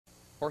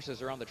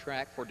Horses are on the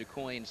track for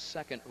DuQuoin's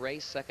second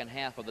race, second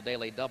half of the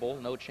daily double.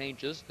 No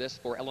changes. This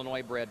for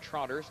Illinois-bred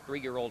trotters,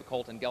 3-year-old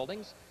Colton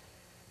Geldings.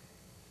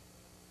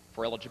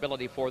 For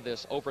eligibility for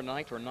this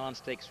overnight or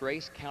non-stakes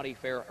race, county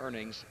fair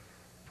earnings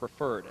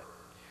preferred.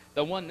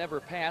 The One Never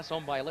Pass,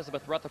 owned by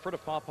Elizabeth Rutherford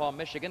of Paw Paw,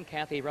 Michigan.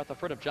 Kathy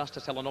Rutherford of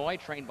Justice, Illinois,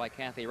 trained by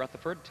Kathy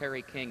Rutherford.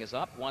 Teri King is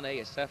up.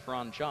 1A is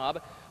Saffron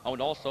Job,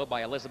 owned also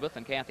by Elizabeth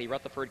and Kathy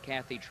Rutherford.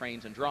 Kathy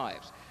trains and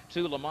drives.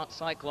 2, Lamont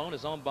Cyclone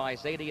is owned by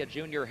Zadia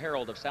Jr.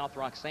 Harold of South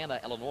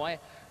Roxana, Illinois.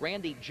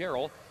 Randy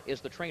Gerald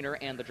is the trainer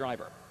and the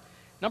driver.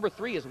 Number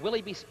 3 is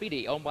Willie B.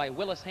 Speedy, owned by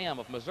Willis Ham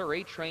of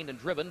Missouri, trained and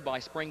driven by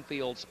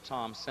Springfield's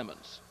Tom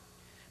Simmons.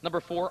 Number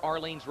 4,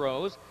 Arlene's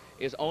Rose,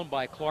 is owned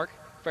by Clark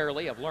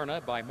Fairley of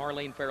Lerna, by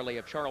Marlene Fairley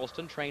of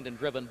Charleston, trained and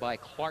driven by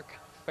Clark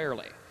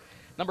Fairley.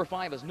 Number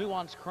 5 is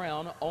Nuance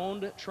Crown,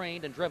 owned,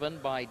 trained, and driven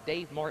by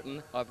Dave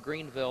Martin of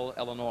Greenville,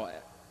 Illinois.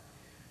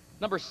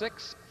 Number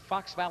 6,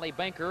 Fox Valley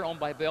Banker, owned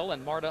by Bill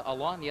and Marta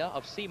Alanya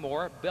of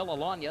Seymour. Bill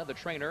Alanya, the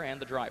trainer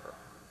and the driver.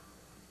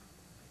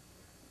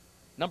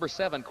 Number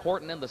 7,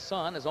 Courtin in the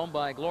Sun, is owned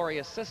by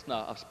Gloria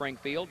Cisna of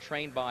Springfield,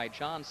 trained by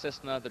John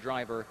Cisna, the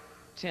driver,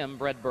 Tim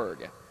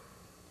Bredberg.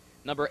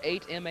 Number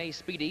 8, M.A.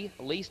 Speedy,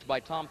 leased by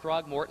Tom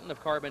Throgmorton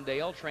of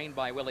Carbondale, trained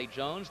by Willie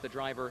Jones, the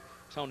driver,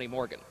 Tony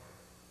Morgan.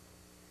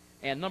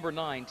 And number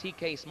 9,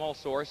 T.K. Small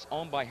Source,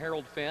 owned by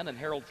Harold Finn and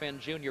Harold Finn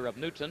Jr. of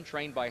Newton,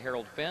 trained by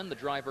Harold Finn, the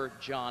driver,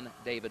 John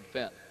David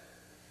Finn.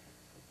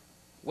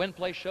 Win,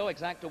 play, show,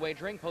 exacta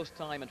wagering, post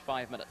time in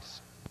 5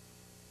 minutes.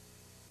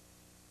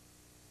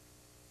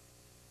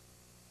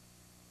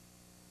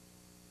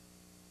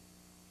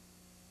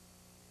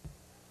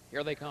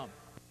 Here they come.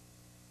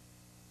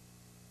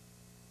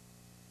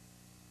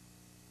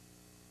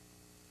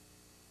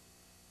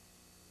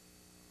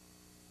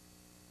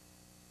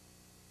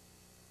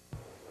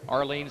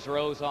 Arlene's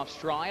Rose off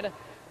stride.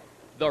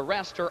 The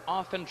rest are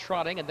off and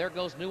trotting, and there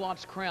goes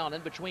Nuance Crown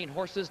in between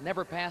horses.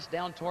 Never Pass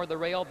down toward the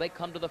rail. They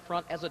come to the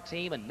front as a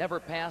team, and Never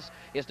Pass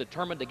is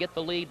determined to get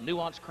the lead.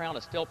 Nuance Crown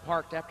is still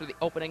parked after the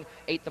opening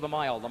 1/8 of a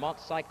mile. Lamont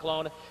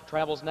Cyclone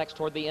travels next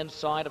toward the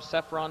inside of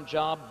Saffron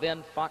Job,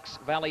 then Fox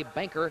Valley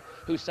Banker,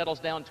 who settles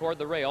down toward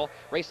the rail,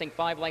 racing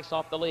 5 lengths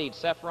off the lead.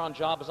 Saffron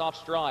Job is off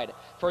stride.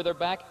 Further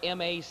back,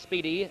 M.A.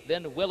 Speedy,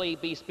 then Willie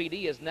B.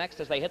 Speedy is next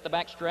as they hit the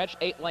back stretch,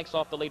 8 lengths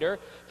off the leader,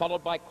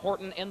 followed by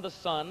Courtin in the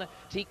Sun.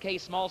 T.K.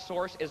 Small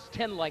Source is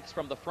 10 lengths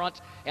from the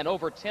front, and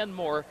over 10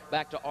 more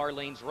back to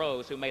Arlene's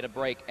Rose, who made a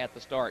break at the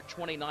start.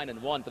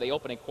 29-1 for the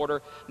opening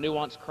quarter.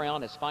 Nuance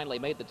Crown has finally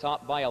made the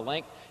top by a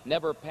length.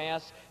 Never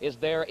Pass is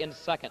there in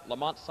second.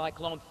 Lamont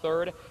Cyclone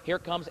third. Here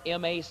comes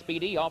M.A.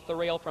 Speedy off the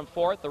rail from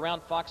fourth,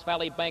 around Fox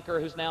Valley Banker,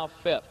 who's now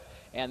fifth.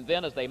 And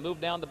then as they move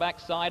down the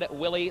backside,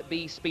 Willie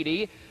B.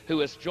 Speedy,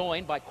 who is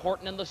joined by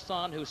Courtin in the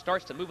Sun, who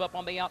starts to move up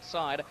on the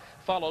outside,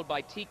 followed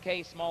by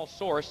T.K. Small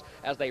Source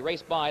as they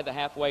race by the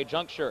halfway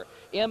juncture.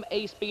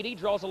 M.A. Speedy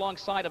draws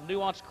alongside of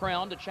Nuance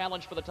Crown to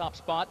challenge for the top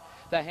spot.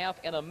 The half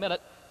in a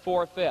minute,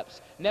 4/5.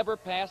 Never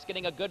Pass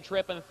getting a good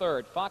trip in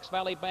third. Fox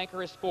Valley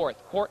Banker is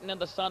fourth. Courtin in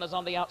the Sun is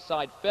on the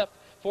outside, fifth.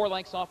 4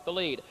 lengths off the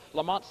lead.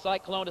 Lamont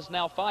Cyclone is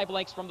now 5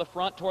 lengths from the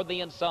front toward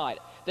the inside.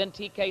 Then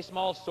T.K.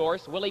 Small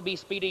Source, Willie B.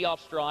 Speedy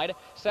off stride,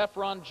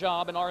 Saffron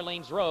Job and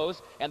Arlene's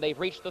Rose, and they've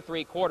reached the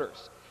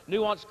 3/4.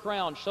 Nuance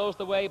Crown shows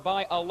the way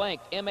by a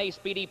length. M.A.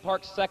 Speedy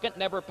parks second.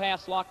 Never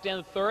Pass locked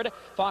in third.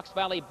 Fox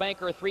Valley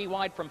Banker 3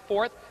 wide from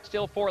fourth.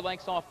 Still 4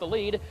 lengths off the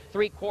lead.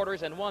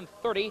 3/4 and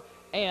 1/30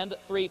 and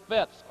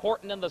 3/5.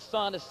 Courtin in the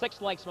Sun is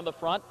 6 lengths from the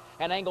front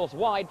and angles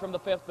wide from the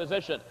 5th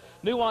position.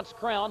 Nuance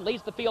Crown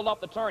leads the field off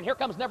the turn. Here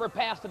comes Never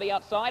Pass to the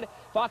outside.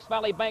 Fox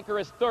Valley Banker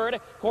is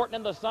third. Courtin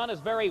in the Sun is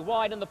very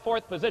wide in the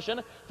 4th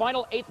position.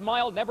 Final 8th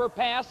mile, Never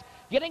Pass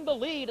getting the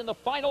lead in the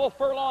final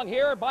furlong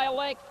here by a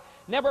length.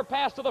 Never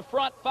Pass to the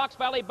front. Fox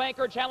Valley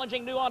Banker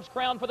challenging Nuance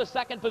Crown for the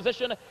 2nd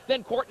position.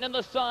 Then Courtin in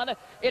the Sun.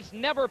 It's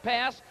Never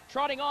Pass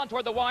trotting on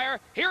toward the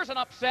wire. Here's an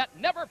upset.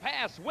 Never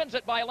Pass wins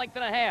it by a length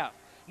and a half.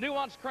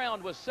 Nuance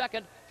Crown was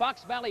second.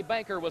 Fox Valley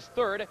Banker was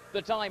third.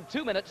 The time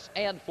 2 minutes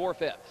and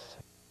 4/5.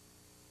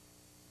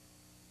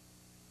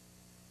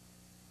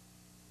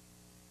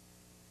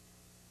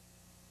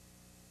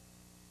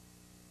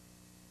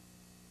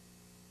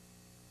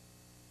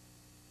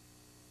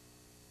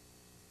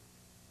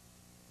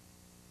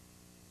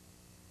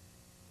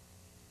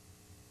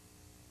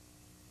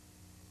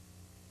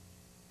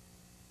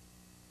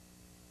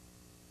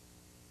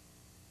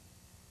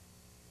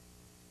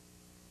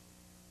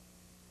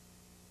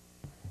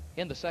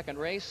 In the second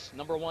race,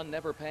 number 1,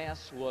 Never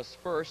Pass, was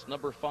first.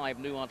 Number 5,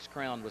 Nuance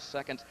Crown, was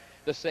second.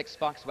 The 6,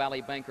 Fox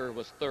Valley Banker,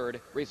 was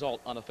third.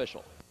 Result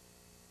unofficial.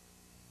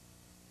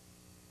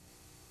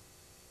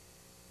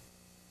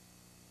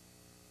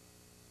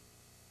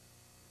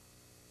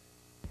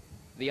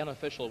 The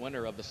unofficial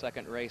winner of the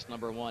second race,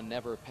 number 1,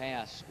 Never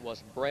Pass,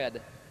 was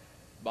bred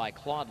by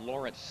Claude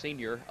Lawrence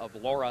Sr. of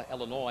Laura,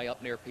 Illinois,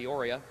 up near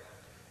Peoria.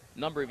 A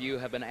number of you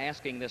have been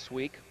asking this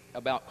week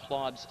about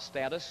Claude's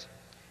status.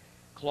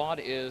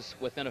 Claude is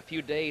within a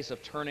few days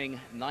of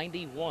turning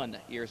 91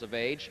 years of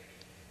age.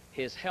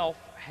 His health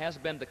has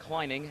been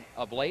declining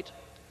of late.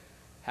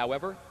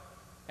 However,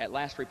 at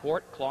last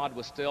report, Claude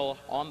was still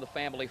on the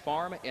family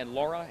farm in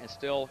Laura and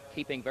still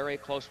keeping very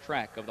close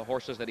track of the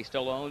horses that he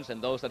still owns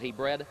and those that he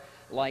bred,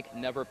 like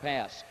Never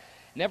Pass.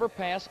 Never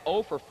Pass,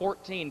 0 for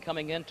 14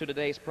 coming into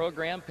today's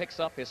program, picks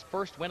up his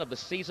first win of the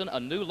season, a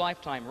new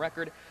lifetime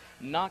record,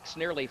 knocks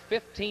nearly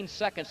 15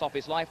 seconds off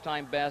his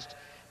lifetime best.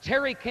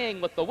 Teri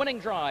King with the winning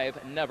drive,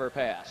 Never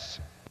Pass.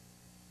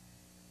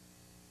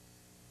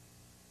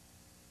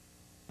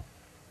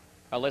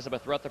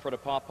 Elizabeth Rutherford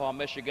of Paw Paw,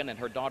 Michigan, and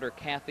her daughter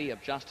Kathy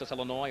of Justice,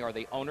 Illinois, are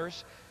the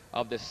owners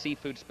of this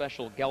seafood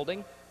special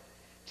gelding.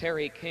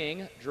 Teri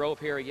King drove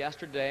here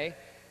yesterday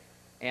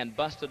and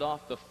busted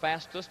off the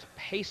fastest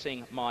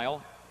pacing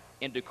mile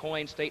in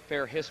DuQuoin State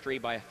Fair history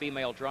by a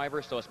female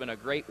driver, so it's been a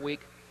great week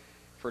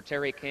for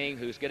Teri King,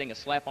 who's getting a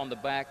slap on the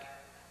back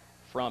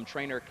from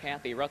trainer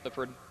Kathy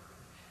Rutherford.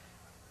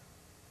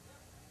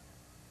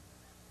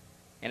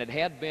 And it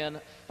had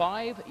been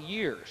 5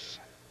 years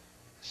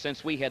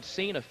since we had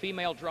seen a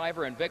female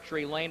driver in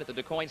victory lane at the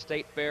DuQuoin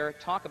State Fair.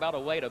 Talk about a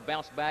way to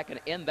bounce back and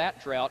end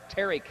that drought.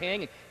 Teri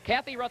King,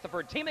 Kathy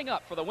Rutherford teaming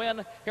up for the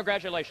win.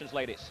 Congratulations,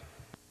 ladies.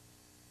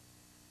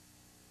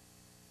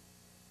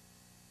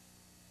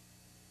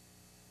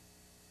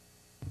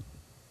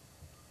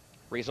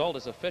 Result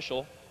is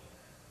official.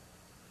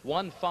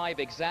 1-5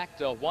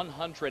 exacta,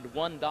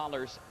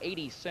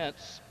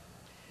 $101.80.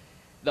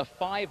 The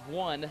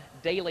 5-1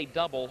 daily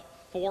double,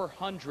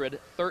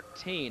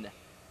 $413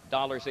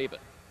 even.